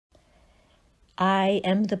I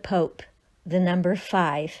am the Pope, the number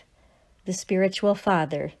 5, the spiritual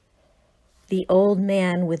father, the old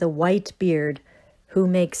man with a white beard who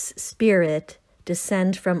makes spirit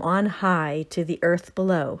descend from on high to the earth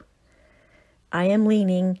below. I am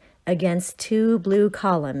leaning against 2 blue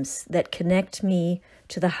columns that connect me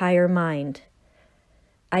to the higher mind.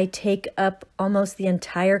 I take up almost the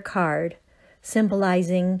entire card,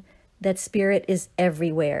 symbolizing that spirit is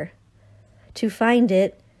everywhere. To find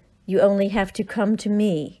it, you only have to come to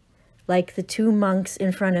me, like the 2 monks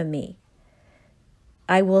in front of me.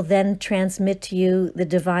 I will then transmit to you the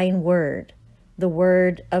divine word, the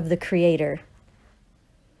word of the Creator.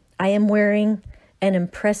 I am wearing an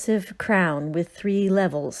impressive crown with 3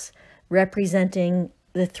 levels, representing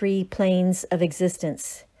the 3 planes of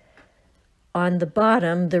existence. On the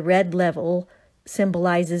bottom, the red level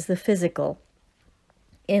symbolizes the physical.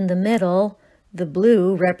 In the middle, the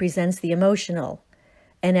blue represents the emotional,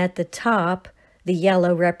 and at the top, the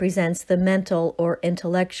yellow represents the mental or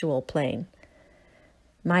intellectual plane.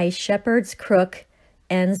 My shepherd's crook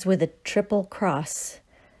ends with a triple cross,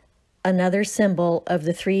 another symbol of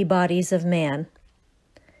the 3 bodies of man.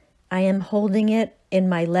 I am holding it in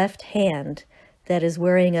my left hand that is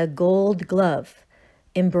wearing a gold glove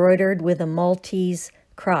embroidered with a Maltese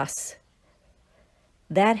cross.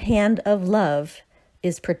 That hand of love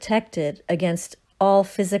is protected against all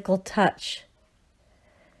physical touch.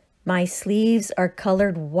 My sleeves are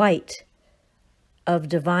colored white of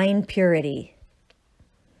divine purity.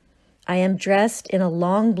 I am dressed in a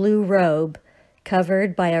long blue robe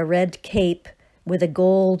covered by a red cape with a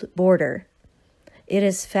gold border. It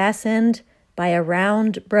is fastened by a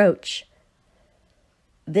round brooch.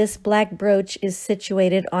 This black brooch is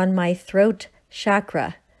situated on my throat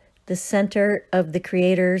chakra, the center of the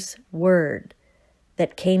Creator's word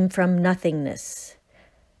that came from nothingness.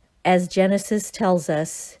 As Genesis tells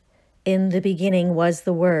us, in the beginning was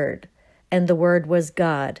the Word, and the Word was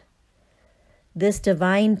God. This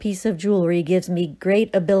divine piece of jewelry gives me great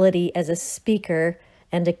ability as a speaker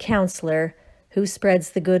and a counselor who spreads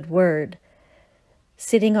the good word.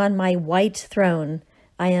 Sitting on my white throne,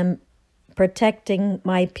 I am protecting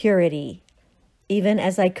my purity, even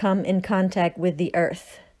as I come in contact with the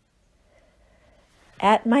earth.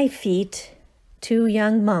 At my feet, 2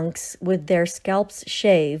 young monks with their scalps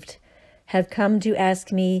shaved have come to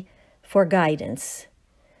ask me for guidance.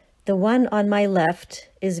 The one on my left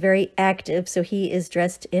is very active, so he is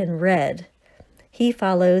dressed in red. He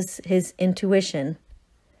follows his intuition.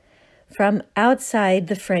 From outside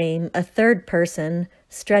the frame, a 3rd person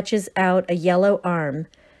stretches out a yellow arm,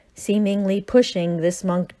 seemingly pushing this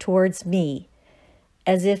monk towards me,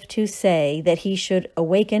 as if to say that he should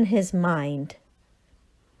awaken his mind.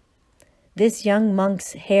 This young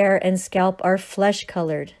monk's hair and scalp are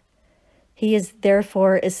flesh-colored. He is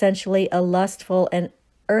therefore essentially a lustful and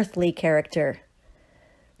earthly character.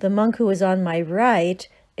 The monk who is on my right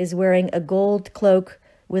is wearing a gold cloak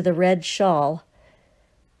with a red shawl.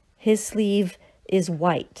 His sleeve is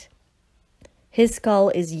white. His skull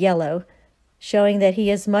is yellow, showing that he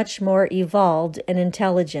is much more evolved and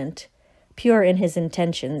intelligent, pure in his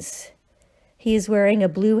intentions. He is wearing a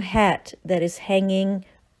blue hat that is hanging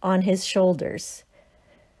on his shoulders.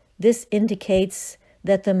 This indicates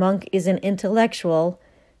that the monk is an intellectual,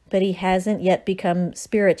 but he hasn't yet become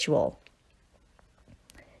spiritual.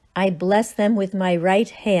 I bless them with my right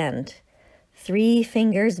hand, 3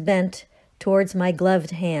 fingers bent towards my gloved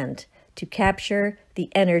hand to capture the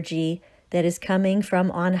energy that is coming from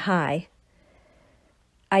on high.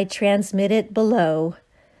 I transmit it below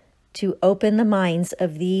to open the minds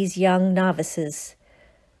of these young novices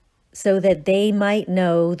so that they might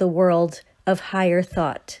know the world of higher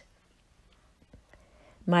thought.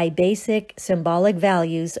 My basic symbolic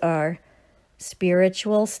values are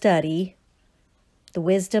spiritual study, the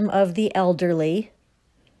wisdom of the elderly,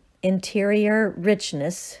 interior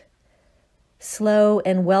richness, slow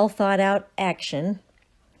and well thought out action,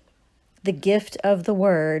 the gift of the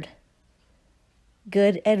word,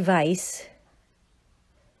 good advice,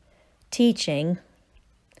 teaching,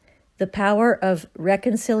 the power of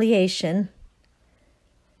reconciliation,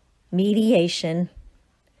 mediation,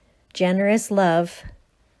 generous love,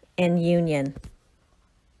 and union.